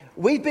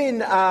We've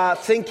been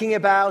thinking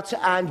about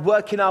and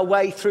working our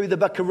way through the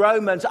book of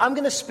Romans. I'm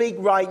going to speak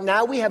right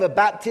now. We have a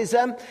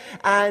baptism.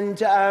 And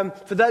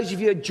for those of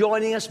you who are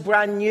joining us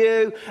brand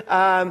new,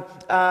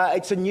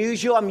 it's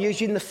unusual. I'm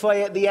usually in the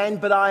foyer at the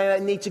end, but I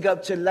need to go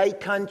up to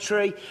Lake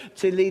Country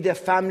to lead a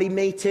family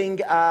meeting.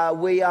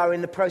 We are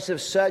in the process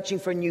of searching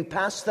for a new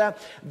pastor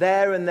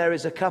there, and there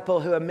is a couple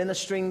who are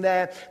ministering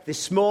there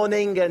this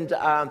morning, and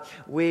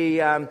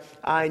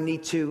I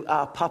need to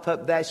pop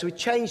up there. So we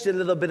changed a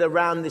little bit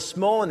around this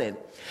morning.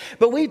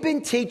 But we've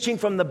been teaching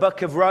from the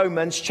book of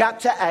Romans,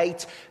 chapter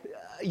 8.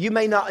 You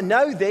may not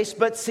know this,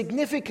 but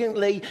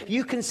significantly,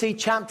 you can see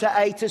chapter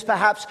 8 as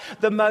perhaps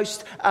the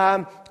most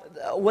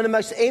one of the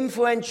most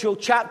influential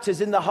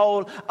chapters in the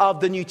whole of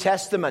the New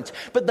Testament.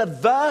 But the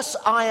verse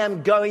I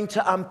am going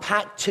to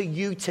unpack to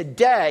you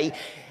today,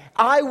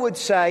 I would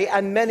say,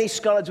 and many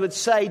scholars would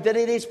say, that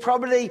it is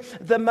probably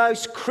the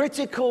most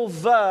critical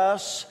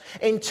verse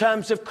in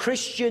terms of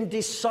Christian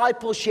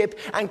discipleship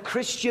and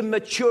Christian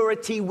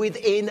maturity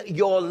within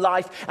your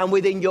life and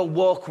within your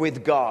walk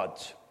with God.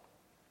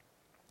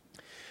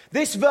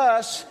 This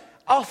verse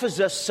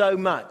offers us so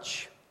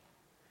much.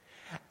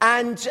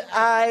 And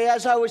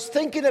as I was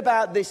thinking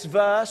about this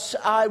verse,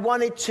 I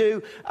wanted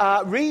to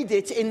read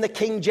it in the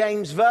King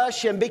James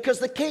Version, because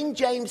the King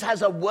James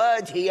has a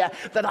word here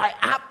that I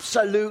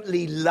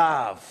absolutely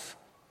love.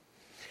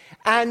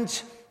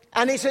 And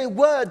it's a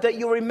word that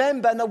you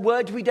remember, and a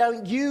word we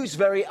don't use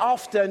very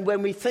often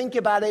when we think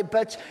about it,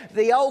 but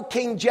the old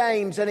King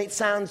James, and it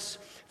sounds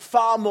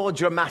far more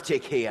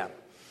dramatic here.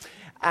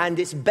 And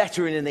it's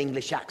better in an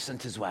English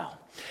accent as well.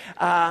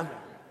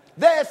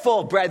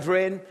 Therefore,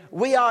 brethren,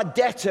 we are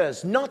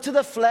debtors, not to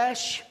the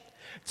flesh,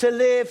 to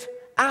live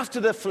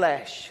after the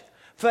flesh.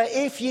 For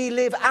if ye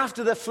live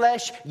after the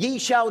flesh, ye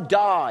shall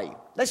die.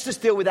 Let's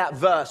just deal with that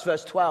verse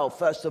 12,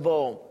 first of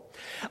all.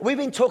 We've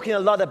been talking a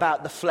lot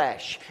about the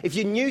flesh. If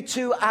you're new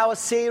to our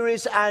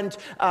series and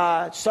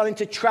starting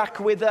to track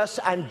with us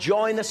and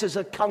join us as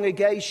a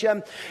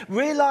congregation,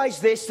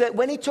 realize this, that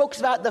when he talks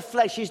about the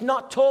flesh, he's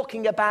not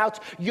talking about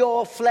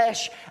your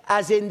flesh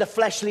as in the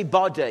fleshly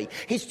body.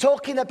 He's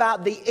talking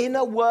about the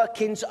inner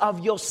workings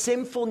of your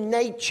sinful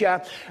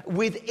nature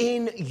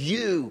within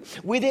you,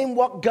 within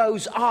what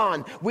goes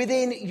on,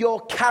 within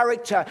your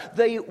character,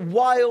 the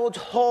wild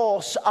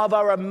horse of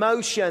our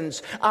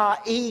emotions, our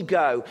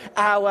ego,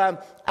 our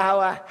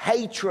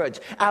hatred,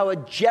 our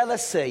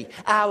jealousy,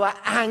 our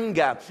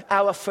anger,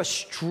 our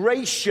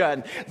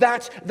frustration,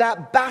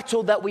 that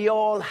battle that we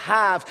all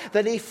have,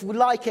 that if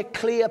like a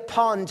clear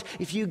pond,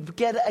 if you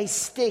get a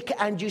stick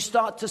and you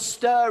start to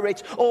stir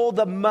it, all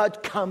the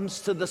mud comes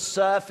to the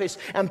surface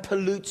and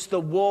pollutes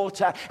the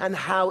water, and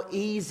how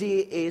easy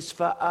it is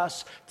for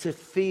us to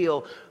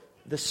feel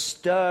the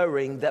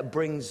stirring that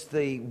brings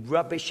the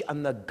rubbish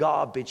and the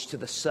garbage to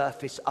the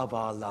surface of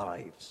our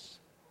lives.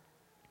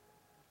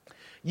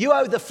 You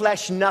owe the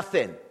flesh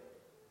nothing.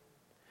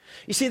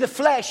 You see, the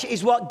flesh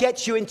is what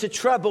gets you into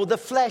trouble. The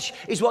flesh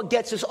is what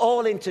gets us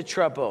all into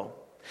trouble.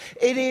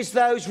 It is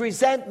those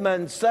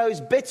resentments,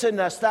 those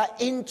bitterness, that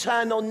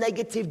internal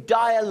negative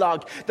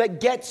dialogue that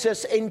gets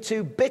us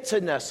into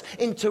bitterness,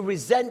 into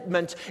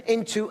resentment,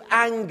 into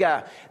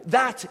anger.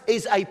 That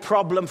is a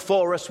problem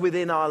for us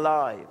within our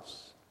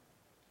lives.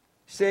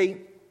 See,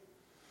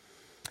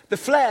 the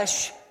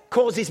flesh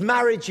causes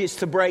marriages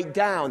to break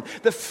down.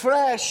 The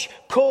flesh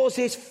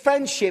causes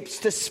friendships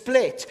to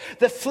split.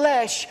 The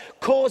flesh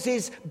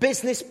causes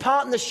business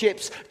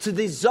partnerships to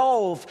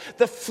dissolve.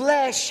 The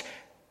flesh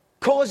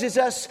causes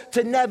us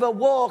to never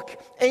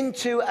walk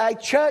into a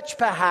church,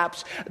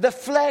 perhaps. The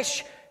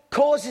flesh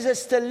causes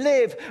us to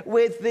live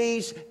with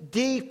these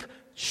deep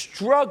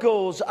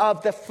struggles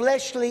of the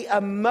fleshly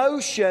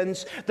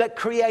emotions that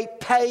create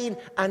pain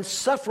and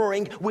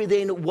suffering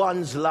within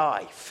one's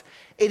life.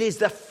 It is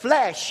the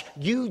flesh.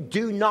 You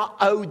do not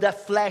owe the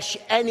flesh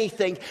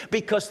anything,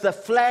 because the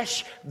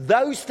flesh,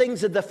 those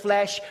things of the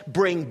flesh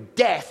bring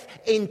death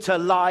into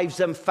lives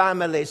and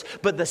families,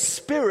 but the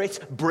Spirit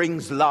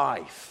brings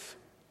life.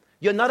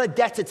 You're not a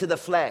debtor to the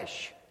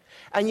flesh.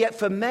 And yet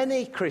for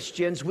many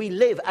Christians, we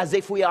live as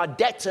if we are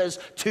debtors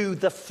to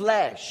the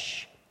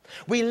flesh.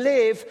 We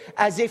live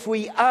as if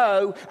we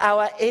owe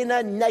our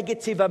inner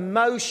negative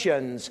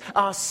emotions,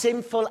 our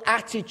sinful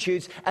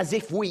attitudes, as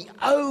if we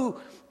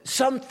owe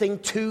something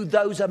to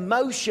those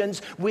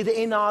emotions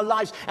within our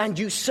lives. And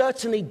you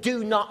certainly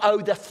do not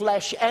owe the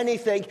flesh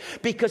anything,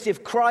 because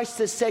if Christ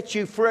has set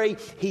you free,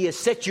 he has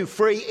set you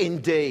free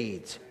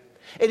indeed.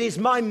 It is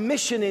my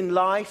mission in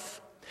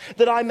life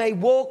that I may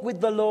walk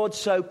with the Lord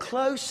so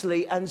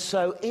closely and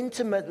so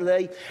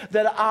intimately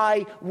that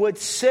I would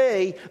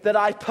see that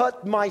I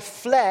put my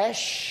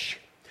flesh,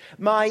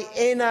 my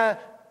inner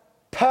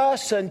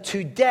person,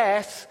 to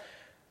death,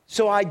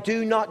 so I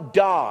do not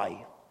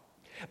die.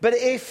 But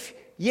if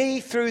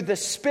ye through the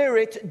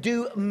Spirit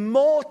do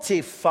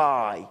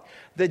mortify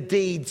the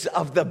deeds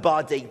of the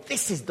body.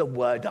 This is the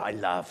word I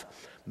love.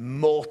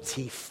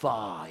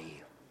 Mortify.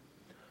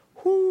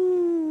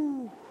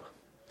 Whoo.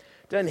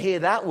 Don't hear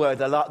that word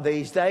a lot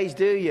these days,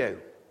 do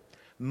you?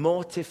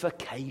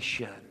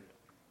 Mortification.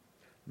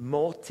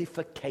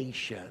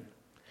 Mortification.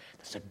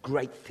 That's a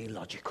great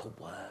theological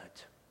word.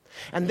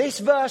 And this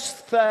verse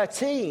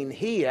 13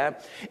 here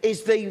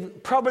is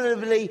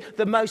probably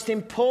the most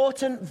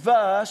important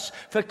verse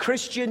for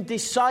Christian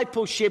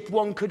discipleship,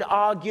 one could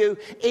argue,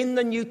 in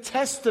the New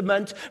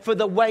Testament for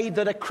the way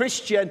that a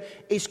Christian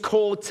is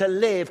called to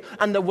live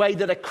and the way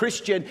that a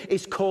Christian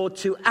is called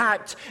to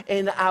act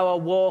in our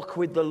walk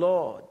with the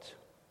Lord.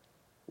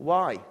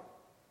 Why?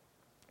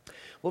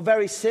 Well,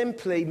 very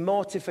simply,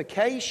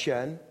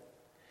 mortification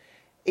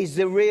is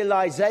the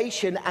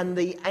realization and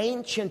the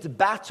ancient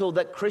battle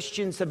that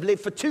Christians have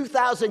lived for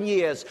 2,000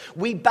 years.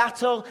 We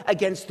battle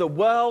against the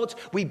world,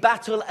 we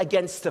battle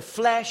against the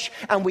flesh,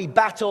 and we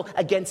battle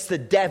against the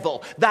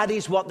devil. That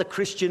is what the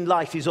Christian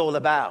life is all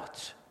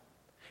about.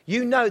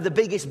 You know the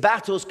biggest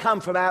battles come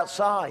from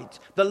outside.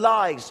 The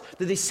lies,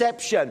 the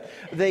deception,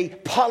 the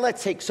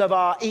politics of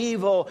our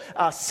evil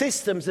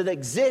systems that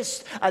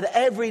exist at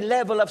every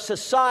level of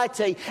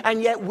society.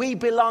 And yet we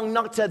belong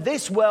not to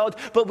this world,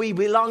 but we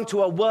belong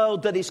to a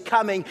world that is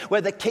coming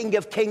where the King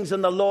of Kings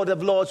and the Lord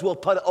of Lords will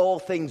put all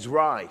things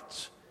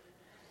right.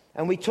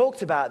 And we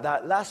talked about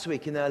that last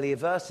week in earlier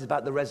verses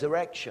about the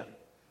resurrection.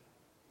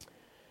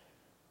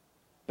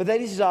 But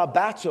this is our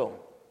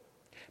battle.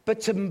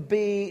 But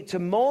to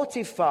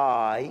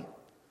mortify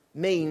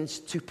means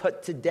to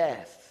put to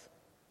death.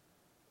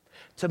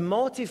 To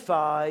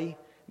mortify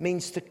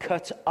means to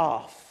cut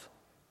off.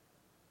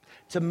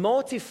 To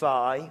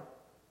mortify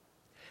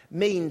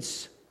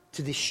means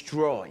to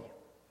destroy.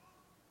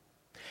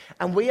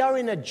 And we are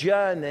in a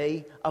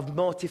journey of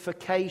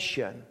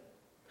mortification.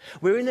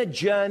 We're in a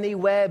journey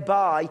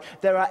whereby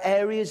there are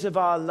areas of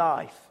our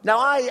life.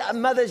 Now,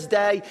 Mother's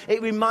Day,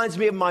 it reminds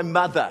me of my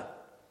mother.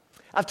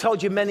 I've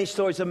told you many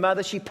stories of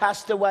mother. She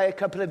passed away a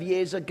couple of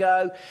years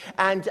ago.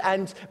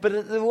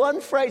 But the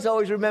one phrase I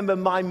always remember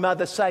my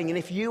mother saying, and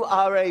if you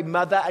are a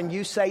mother and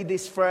you say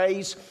this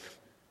phrase,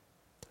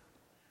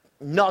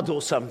 nod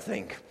or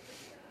something.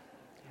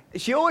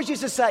 She always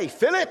used to say,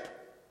 Philip.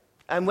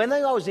 And when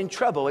I was in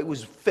trouble, it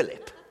was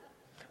Philip.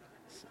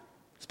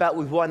 Spelled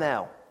with one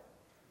L.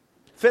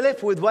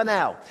 Philip with one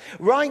L.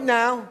 Right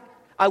now,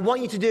 I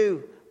want you to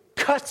do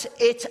cut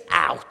it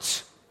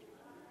out.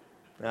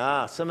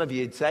 Some of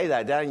you'd say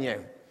that, don't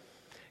you?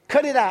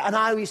 Cut it out. And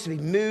I used to be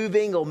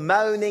moving or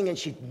moaning, and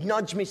she'd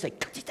nudge me and say,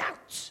 cut it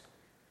out.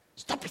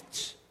 Stop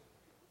it.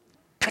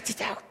 Cut it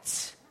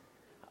out.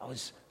 I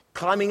was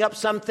climbing up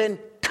something,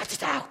 cut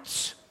it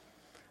out.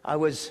 I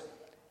was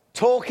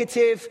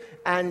talkative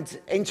and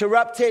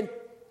interrupting,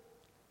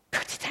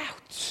 cut it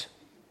out.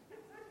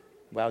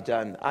 Well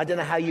done. I don't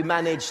know how you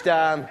managed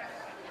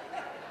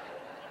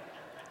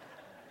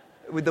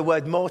with the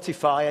word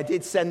mortify. I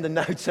did send the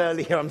notes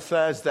earlier on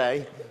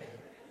Thursday.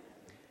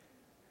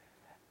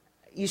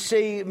 You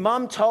see,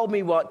 Mum told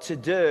me what to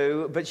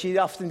do, but she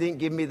often didn't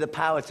give me the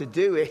power to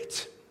do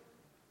it.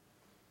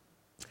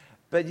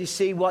 But you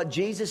see, what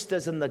Jesus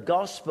does in the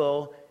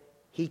gospel,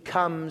 he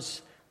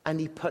comes and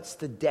he puts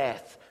to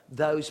death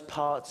those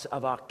parts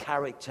of our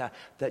character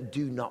that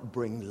do not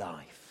bring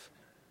life.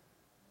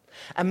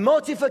 And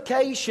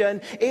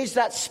mortification is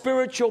that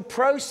spiritual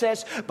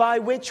process by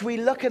which we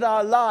look at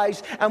our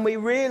lives and we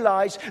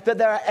realize that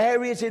there are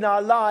areas in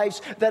our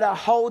lives that are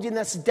holding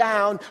us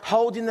down,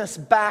 holding us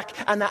back,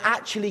 and are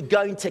actually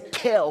going to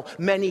kill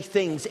many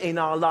things in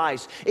our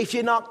lives. If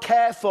you're not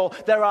careful,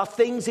 there are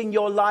things in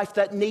your life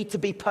that need to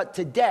be put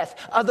to death.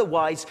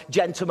 Otherwise,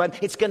 gentlemen,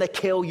 it's going to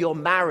kill your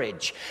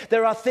marriage.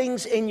 There are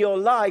things in your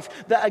life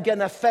that are going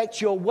to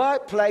affect your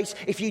workplace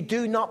if you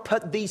do not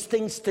put these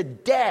things to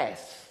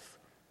death.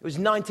 It was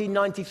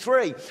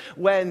 1993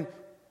 when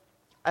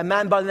a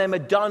man by the name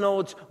of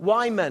Donald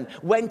Wyman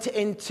went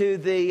into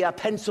the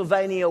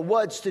Pennsylvania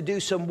woods to do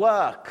some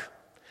work.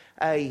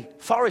 A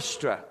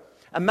forester,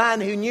 a man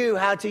who knew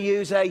how to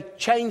use a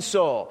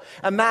chainsaw,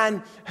 a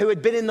man who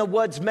had been in the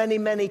woods many,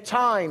 many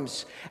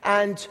times.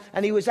 And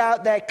he was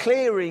out there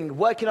clearing,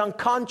 working on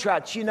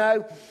contracts,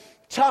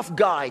 tough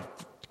guy,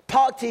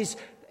 parked his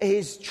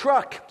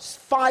truck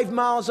 5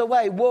 miles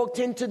away, walked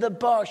into the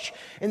bush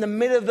in the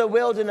middle of the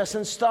wilderness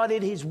and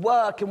started his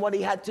work and what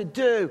he had to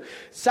do.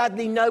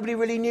 Sadly, nobody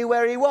really knew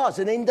where he was.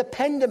 An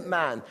independent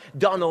man,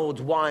 Donald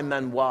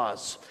Wyman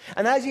was.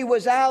 And as he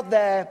was out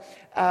there,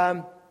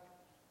 a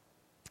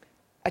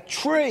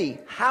tree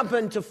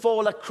happened to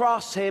fall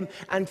across him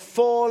and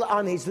fall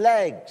on his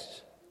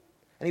legs.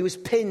 And he was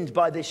pinned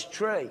by this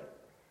tree.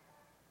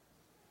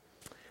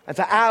 And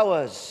for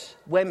hours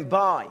went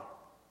by.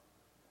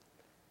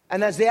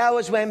 And as the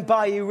hours went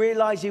by, he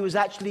realized he was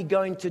actually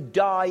going to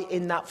die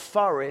in that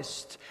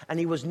forest and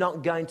he was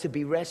not going to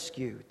be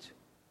rescued.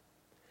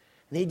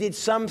 And he did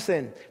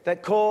something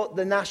that caught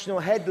the national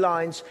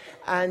headlines,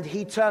 and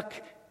he took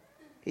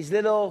his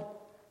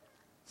little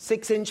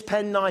 6-inch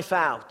penknife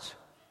out.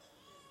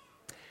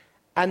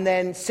 And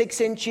then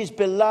 6 inches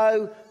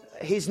below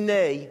his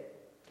knee,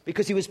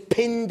 because he was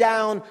pinned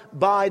down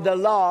by the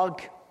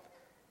log,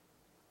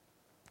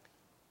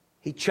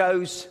 he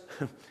chose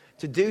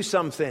to do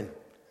something.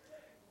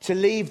 To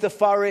leave the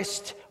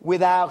forest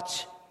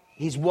without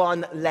his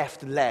one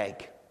left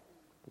leg.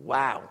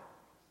 Wow.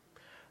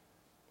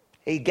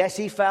 He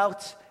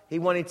felt he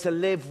wanted to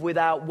live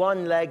without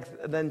one leg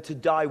than to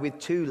die with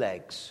two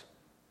legs.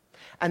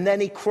 And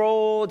then he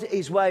crawled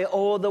his way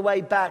all the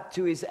way back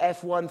to his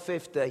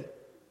F-150.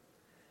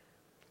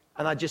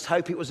 And I just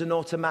hope it was an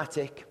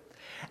automatic.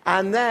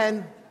 And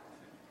then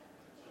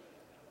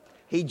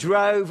he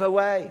drove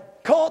away,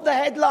 caught the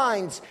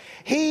headlines.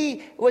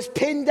 He was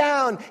pinned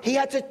down. He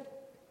had to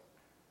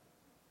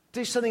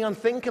do something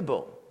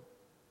unthinkable.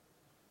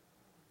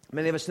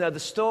 Many of us know the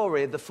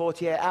story of the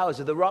 48 hours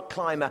of the rock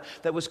climber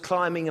that was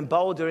climbing and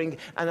bouldering,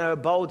 and a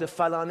boulder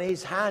fell on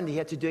his hand. He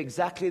had to do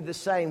exactly the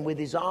same with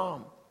his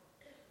arm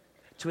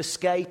to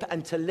escape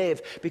and to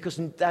live, because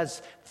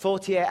as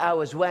 48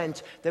 hours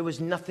went, there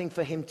was nothing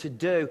for him to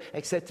do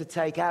except to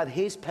take out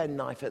his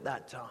penknife at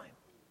that time.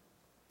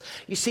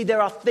 You see,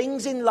 there are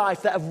things in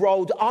life that have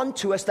rolled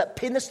onto us that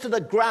pin us to the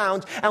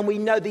ground, and we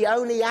know the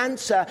only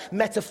answer,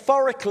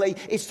 metaphorically,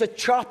 is to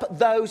chop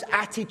those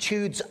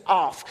attitudes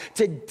off,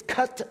 to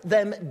cut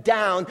them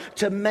down,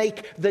 to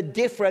make the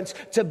difference,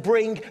 to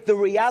bring the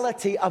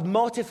reality of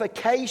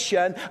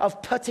mortification,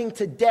 of putting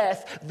to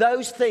death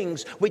those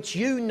things which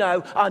you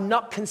know are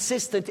not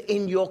consistent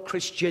in your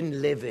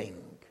Christian living.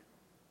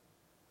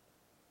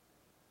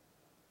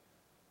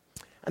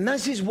 And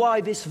this is why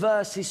this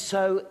verse is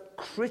so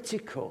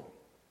critical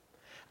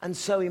and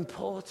so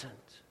important.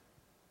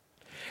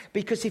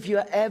 Because if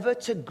you're ever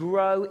to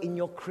grow in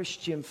your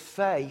Christian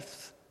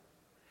faith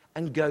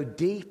and go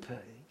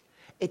deeper,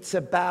 it's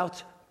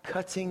about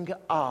cutting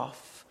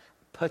off,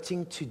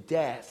 putting to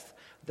death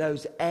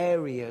those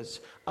areas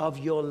of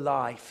your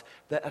life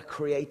that are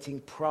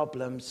creating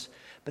problems.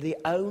 But it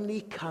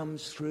only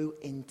comes through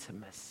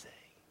intimacy.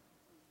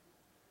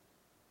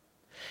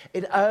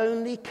 It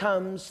only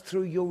comes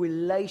through your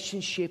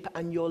relationship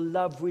and your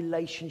love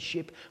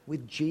relationship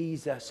with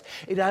Jesus.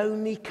 It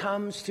only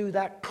comes through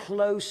that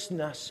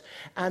closeness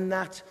and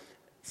that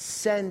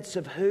sense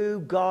of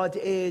who God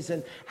is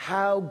and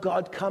how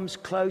God comes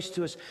close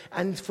to us.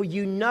 And for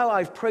you know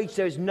I've preached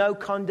there is no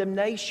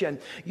condemnation.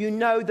 You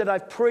know that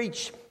I've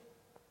preached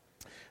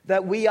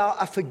that we are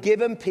a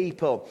forgiven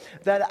people,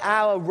 that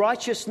our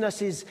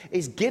righteousness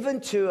is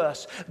given to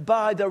us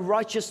by the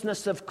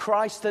righteousness of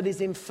Christ that is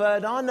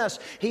inferred on us.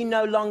 He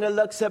no longer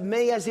looks at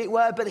me, as it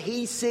were, but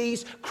he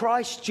sees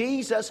Christ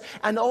Jesus,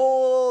 and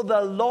all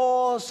the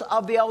laws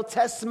of the Old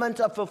Testament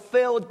are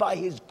fulfilled by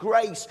his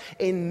grace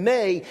in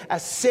me, a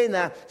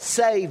sinner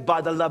saved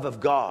by the love of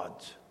God.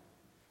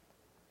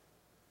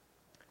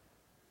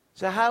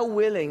 So how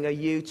willing are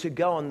you to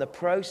go on the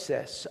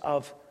process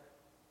of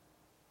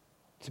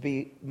to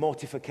be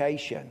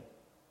mortification,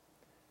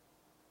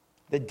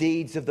 the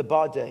deeds of the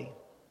body,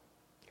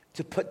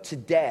 to put to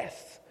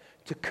death,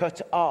 to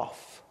cut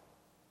off?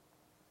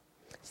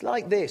 It's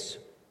like this.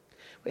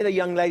 We had a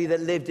young lady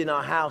that lived in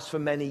our house for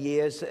many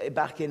years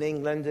back in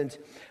England, and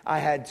I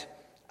had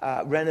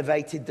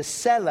renovated the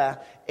cellar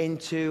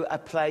into a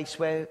place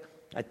where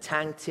I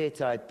tanked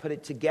it, I'd put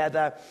it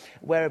together,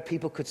 where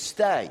people could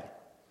stay.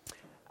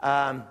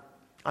 I'm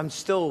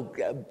still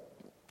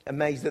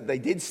amazed that they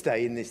did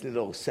stay in this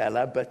little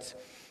cellar, but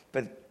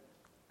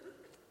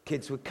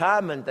kids would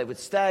come and they would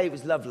stay. It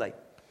was lovely.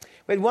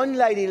 We had one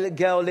little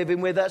girl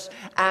living with us,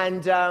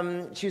 and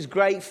she was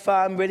great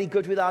fun, really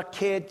good with our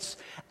kids.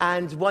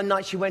 And one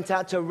night she went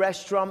out to a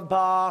restaurant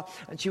bar,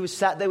 and she was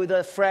sat there with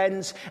her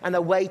friends, and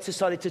the waiter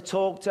started to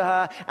talk to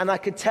her. And I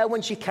could tell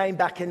when she came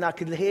back, and I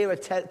could hear her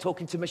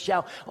talking to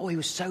Michelle, oh, he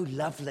was so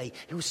lovely.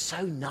 He was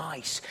so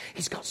nice.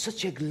 He's got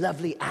such a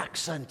lovely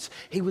accent.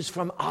 He was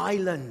from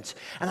Ireland.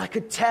 And I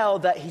could tell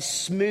that his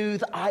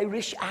smooth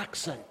Irish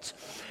accent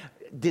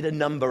did a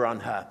number on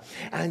her.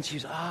 And she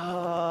was,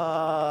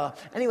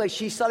 Anyway,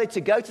 she started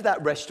to go to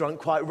that restaurant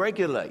quite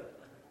regularly.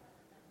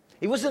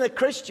 He wasn't a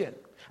Christian.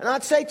 And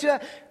I'd say to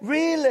her,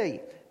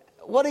 really,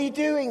 what are you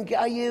doing? Do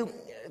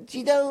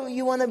you know,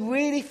 you want to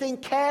really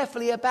think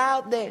carefully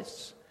about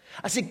this?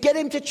 I said, get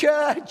him to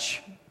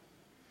church.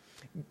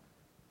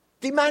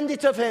 Demand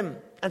it of him.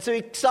 And so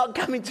he started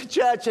coming to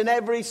church, and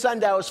every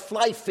Sunday I was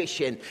fly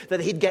fishing that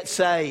he'd get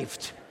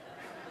saved.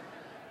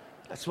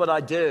 That's what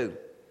I do.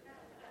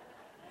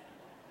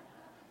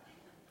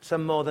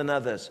 Some more than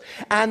others.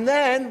 And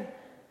then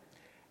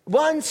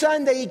one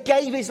Sunday he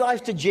gave his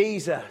life to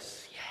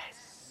Jesus.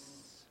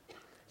 Yes.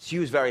 She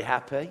was very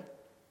happy.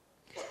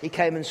 He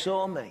came and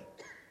saw me.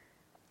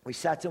 We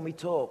sat and we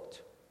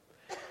talked.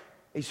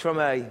 He's from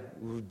a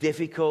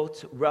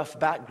difficult, rough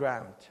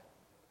background.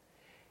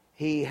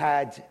 He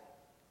had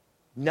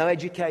no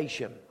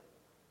education.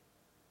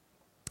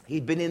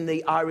 He'd been in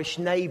the Irish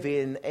Navy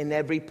in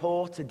every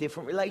port, a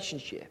different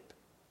relationship.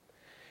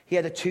 He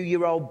had a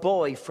 2-year-old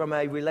boy from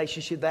a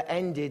relationship that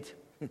ended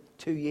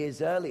 2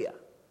 years earlier.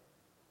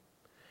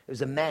 It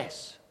was a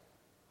mess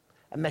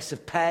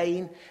of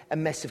pain, a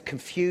mess of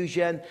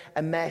confusion,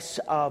 a mess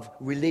of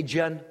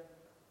religion.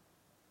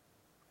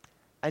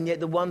 And yet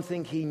the one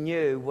thing he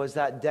knew was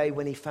that day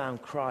when he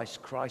found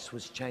Christ, Christ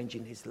was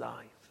changing his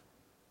life.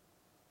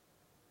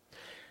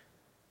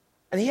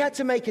 And he had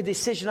to make a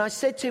decision. I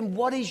said to him,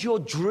 what is your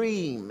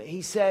dream?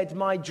 He said,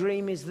 my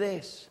dream is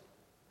this,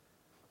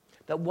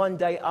 that one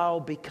day I'll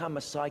become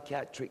a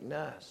psychiatric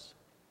nurse.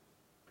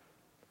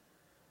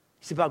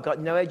 He said, but I've got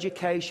no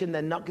education.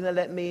 They're not going to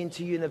let me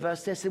into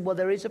university. I said, well,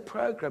 there is a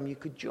program you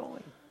could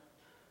join.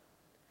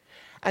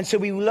 And so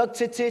we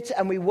looked at it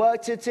and we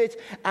worked at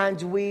it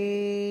and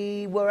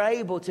we were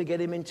able to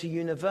get him into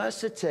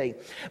university.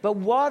 But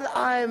what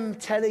I'm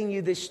telling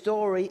you this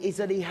story is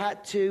that he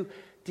had to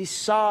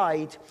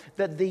decide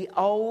that the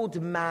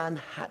old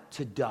man had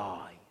to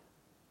die.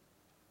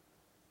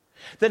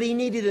 That he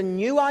needed a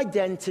new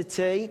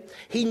identity,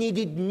 he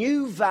needed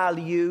new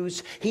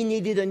values, he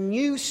needed a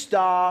new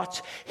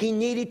start, he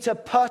needed to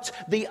put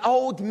the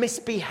old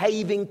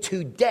misbehaving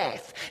to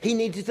death, he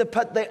needed to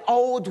put the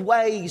old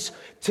ways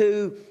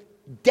to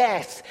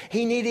death.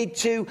 He needed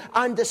to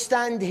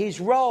understand his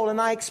role. And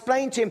I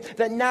explained to him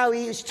that now it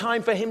is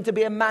time for him to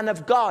be a man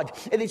of God.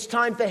 It is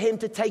time for him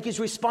to take his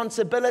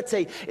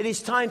responsibility. It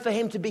is time for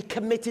him to be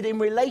committed in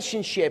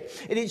relationship.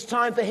 It is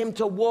time for him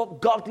to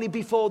walk godly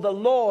before the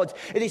Lord.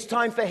 It is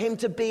time for him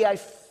to be a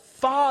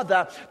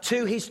father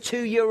to his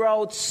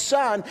 2-year-old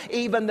son,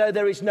 even though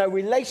there is no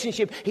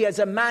relationship. He has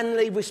a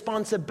manly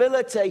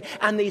responsibility,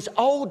 and his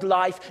old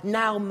life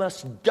now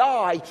must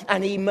die,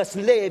 and he must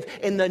live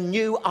in the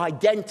new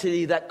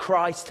identity that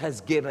Christ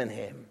has given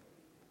him.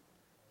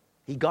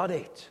 He got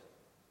it.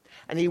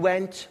 And he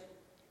went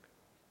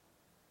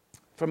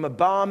from a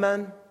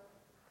barman,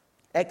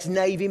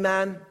 ex-Navy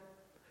man,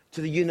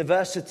 to the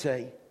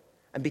university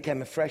and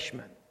became a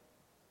freshman.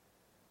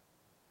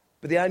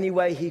 But the only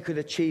way he could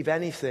achieve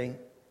anything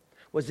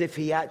was if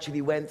he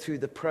actually went through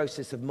the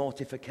process of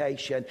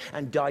mortification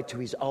and died to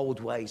his old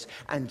ways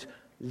and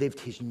lived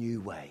his new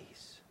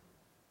ways.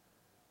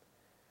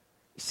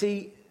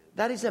 See,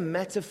 that is a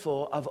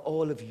metaphor of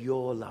all of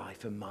your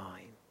life and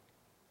mine.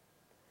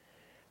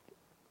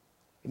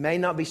 It may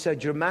not be so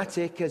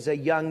dramatic as a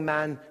young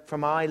man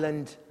from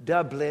Ireland,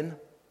 Dublin,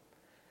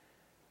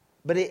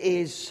 but it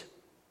is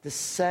the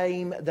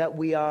same, that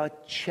we are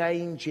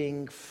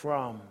changing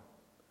from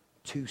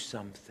to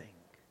something.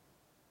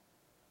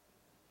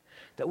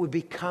 That we're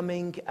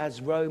becoming, as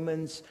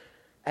Romans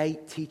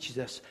 8 teaches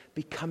us,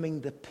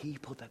 becoming the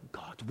people that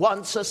God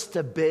wants us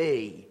to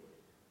be.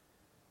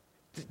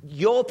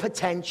 Your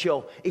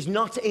potential is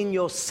not in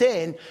your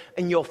sin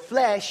and your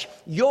flesh.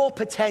 Your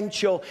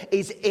potential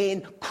is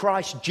in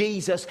Christ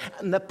Jesus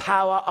and the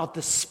power of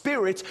the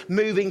Spirit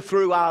moving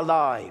through our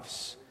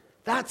lives.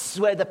 That's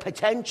where the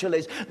potential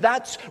is.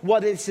 That's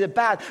what it's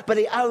about. But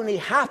it only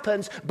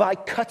happens by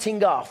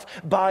cutting off,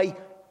 by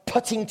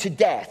putting to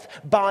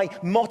death, by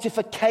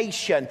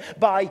mortification,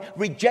 by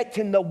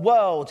rejecting the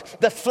world,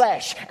 the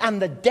flesh, and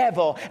the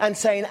devil, and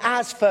saying,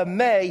 as for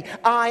me,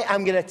 I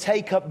am going to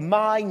take up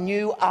my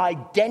new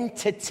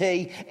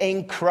identity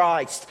in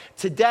Christ.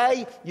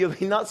 Today, you'll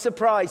be not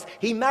surprised,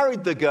 he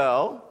married the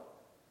girl.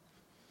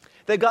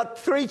 They got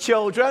 3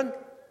 children.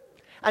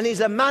 And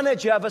he's a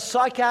manager of a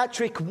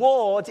psychiatric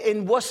ward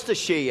in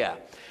Worcestershire.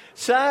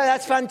 So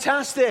that's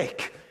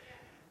fantastic.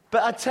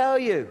 But I tell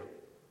you,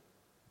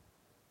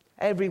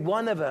 every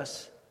one of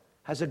us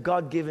has a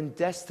God-given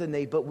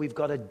destiny, but we've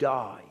got to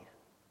die.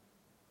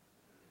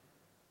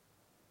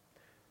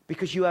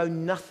 Because you owe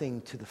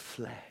nothing to the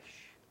flesh.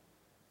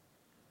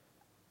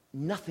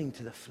 Nothing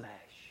to the flesh.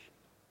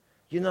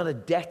 You're not a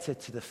debtor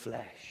to the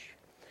flesh.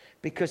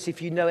 Because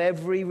if you know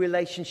every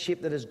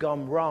relationship that has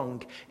gone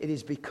wrong, it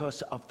is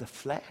because of the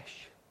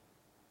flesh.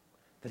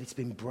 That it's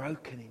been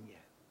broken in you.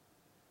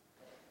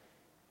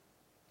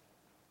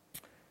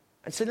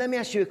 And so let me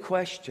ask you a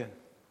question.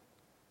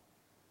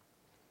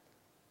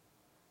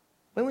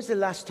 When was the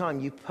last time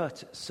you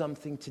put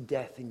something to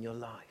death in your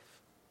life?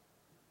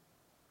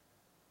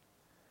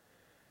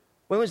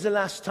 When was the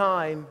last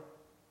time,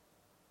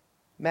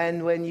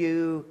 men, when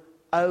you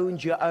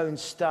owned your own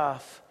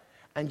stuff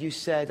and you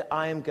said,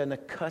 I am going to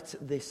cut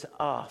this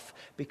off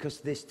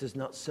because this does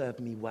not serve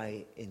me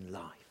way in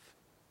life?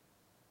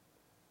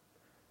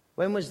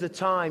 When was the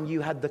time you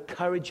had the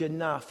courage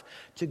enough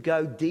to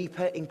go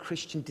deeper in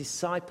Christian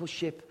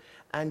discipleship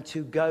and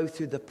to go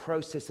through the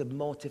process of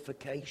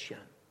mortification,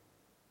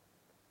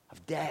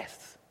 of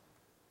death,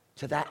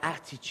 to that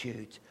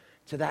attitude,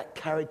 to that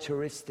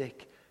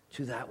characteristic,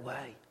 to that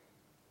way?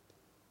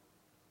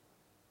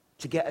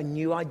 To get a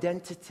new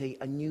identity,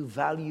 a new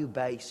value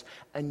base,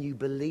 a new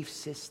belief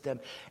system.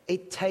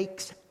 It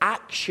takes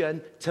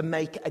action to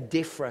make a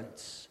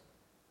difference.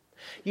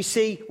 You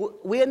see,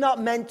 we're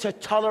not meant to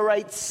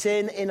tolerate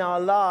sin in our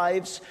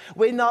lives.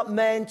 We're not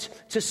meant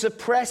to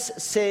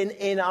suppress sin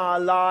in our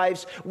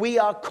lives. We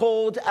are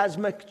called as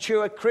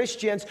mature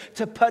Christians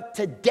to put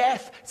to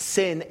death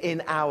sin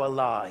in our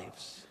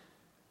lives.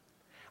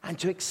 And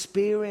to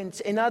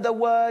experience, in other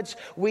words,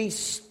 we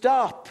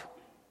stop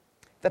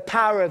the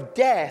power of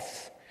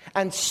death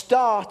and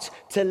start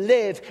to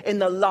live in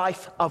the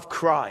life of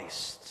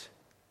Christ.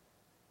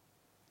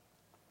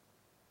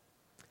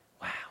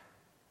 Wow.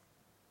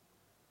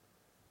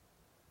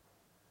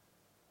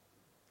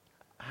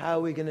 How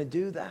are we going to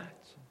do that?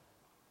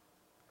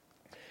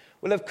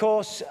 Well, of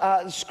course,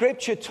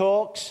 Scripture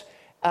talks,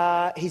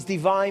 His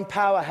divine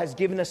power has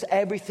given us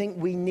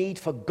everything we need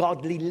for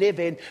godly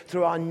living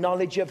through our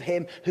knowledge of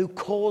Him who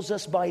calls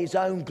us by His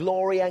own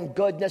glory and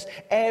goodness.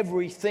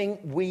 Everything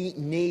we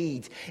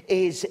need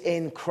is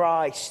in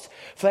Christ.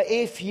 For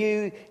if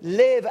you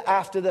live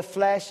after the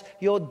flesh,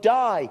 you'll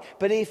die.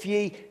 But if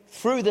ye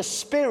through the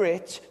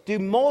Spirit do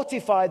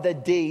mortify the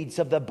deeds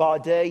of the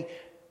body,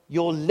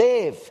 you'll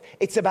live.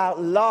 It's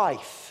about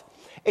life.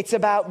 It's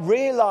about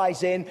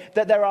realizing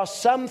that there are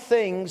some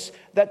things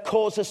that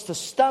cause us to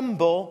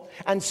stumble,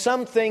 and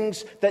some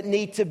things that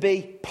need to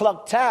be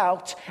plucked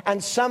out,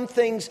 and some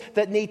things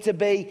that need to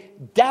be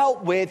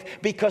dealt with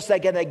because they're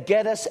going to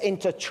get us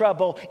into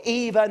trouble,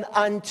 even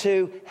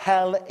unto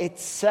hell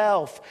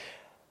itself.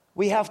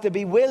 We have to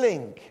be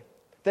willing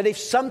that if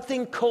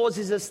something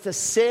causes us to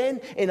sin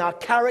in our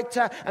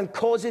character and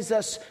causes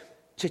us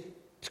to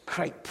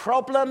create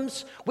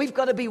problems, we've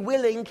got to be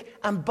willing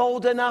and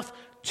bold enough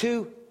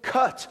to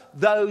cut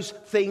those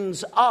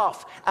things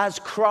off as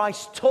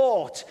Christ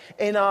taught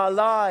in our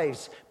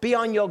lives. Be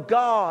on your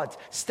guard,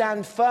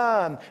 stand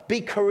firm,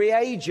 be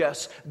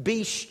courageous,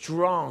 be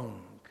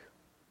strong.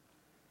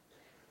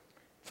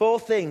 4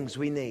 things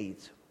we need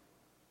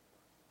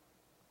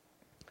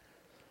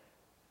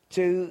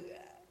to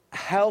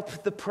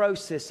help the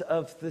process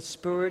of the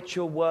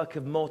spiritual work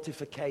of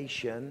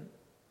mortification,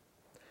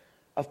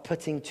 of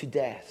putting to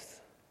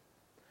death.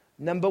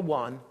 Number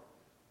 1,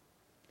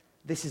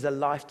 this is a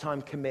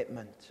lifetime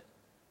commitment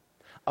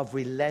of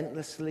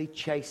relentlessly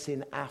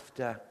chasing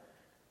after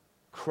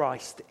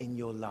Christ in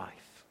your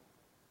life.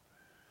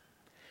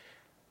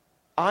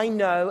 I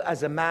know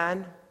as a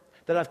man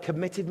that I've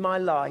committed my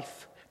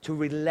life to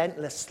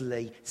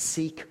relentlessly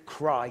seek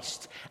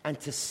Christ and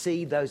to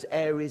see those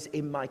areas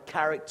in my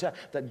character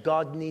that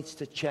God needs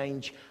to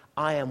change.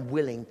 I am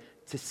willing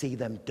to see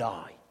them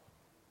die.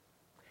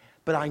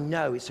 But I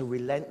know it's a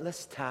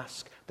relentless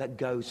task that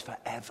goes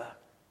forever,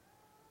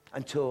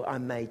 until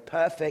I'm made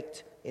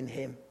perfect in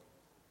Him.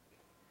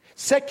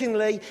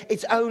 Secondly,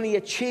 it's only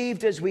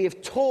achieved, as we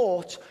have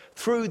taught,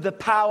 through the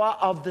power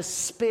of the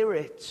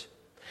Spirit.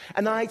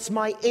 And it's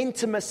my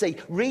intimacy.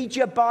 Read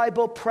your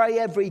Bible, pray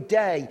every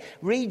day.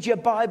 Read your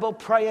Bible,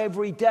 pray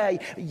every day.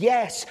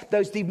 Yes,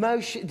 those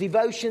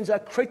devotions are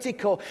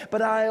critical,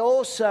 but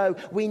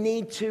we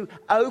need to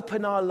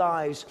open our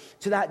lives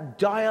to that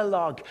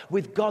dialogue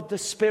with God the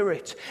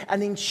Spirit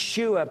and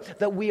ensure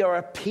that we are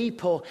a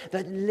people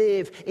that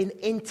live in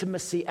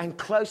intimacy and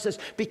closeness,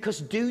 because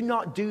do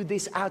not do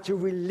this out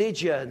of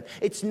religion.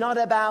 It's not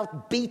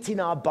about beating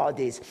our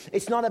bodies.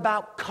 It's not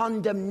about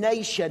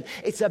condemnation.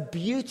 It's a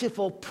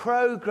beautiful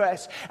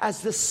progress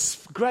as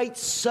the great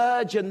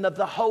surgeon of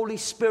the Holy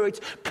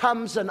Spirit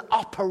comes and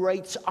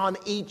operates on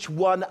each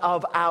one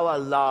of our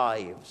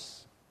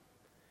lives.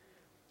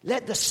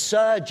 Let the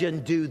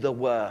surgeon do the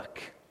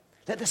work.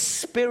 Let the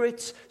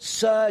Spirit's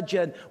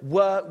surgeon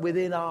work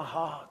within our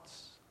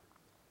hearts.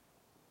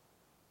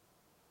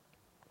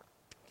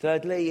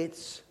 Thirdly,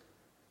 it's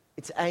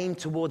aimed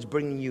towards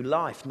bringing you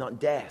life, not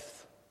death.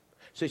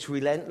 So it's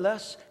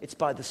relentless, it's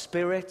by the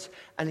Spirit,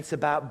 and it's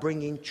about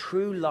bringing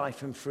true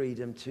life and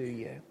freedom to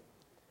you.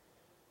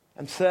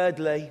 And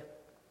thirdly,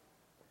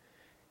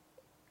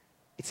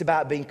 it's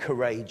about being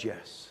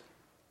courageous.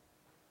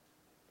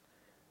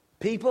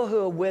 People who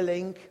are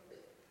willing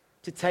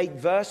to take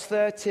verse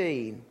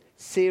 13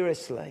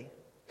 seriously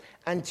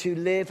and to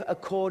live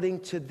according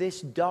to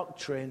this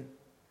doctrine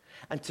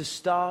and to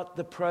start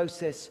the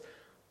process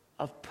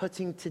of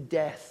putting to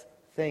death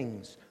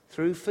things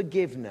through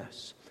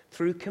forgiveness,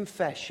 through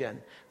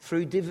confession,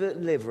 through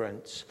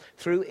deliverance,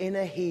 through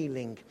inner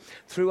healing,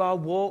 through our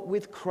walk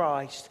with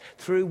Christ,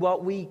 through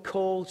what we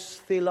call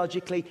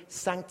theologically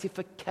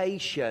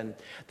sanctification,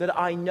 that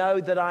I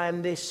know that I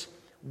am this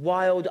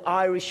wild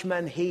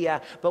Irishman here,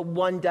 but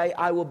one day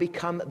I will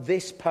become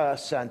this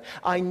person.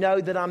 I know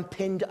that I'm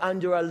pinned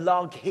under a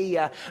log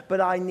here,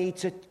 but I need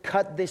to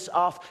cut this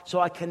off so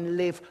I can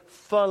live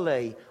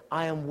fully.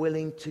 I am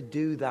willing to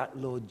do that,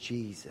 Lord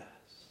Jesus.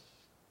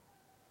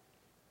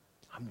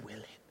 I'm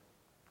willing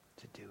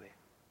to do it.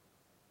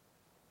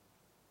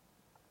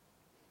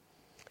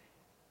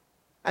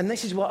 And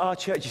this is what our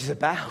church is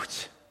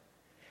about.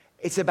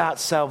 It's about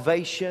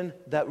salvation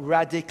that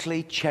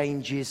radically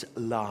changes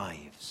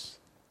lives.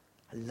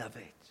 I love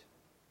it.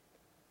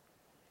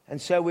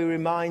 And so we're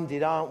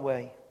reminded, aren't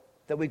we,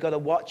 that we've got to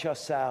watch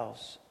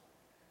ourselves,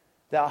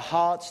 that our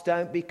hearts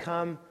don't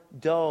become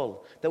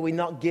dull, that we're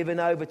not given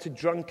over to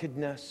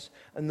drunkenness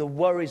and the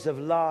worries of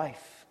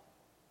life,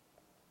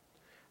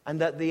 and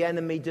that the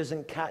enemy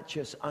doesn't catch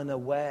us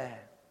unaware.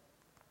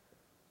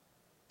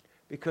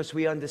 Because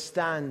we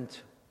understand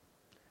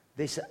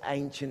this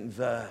ancient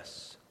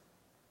verse.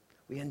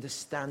 We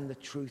understand the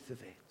truth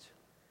of it,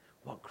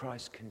 what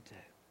Christ can do.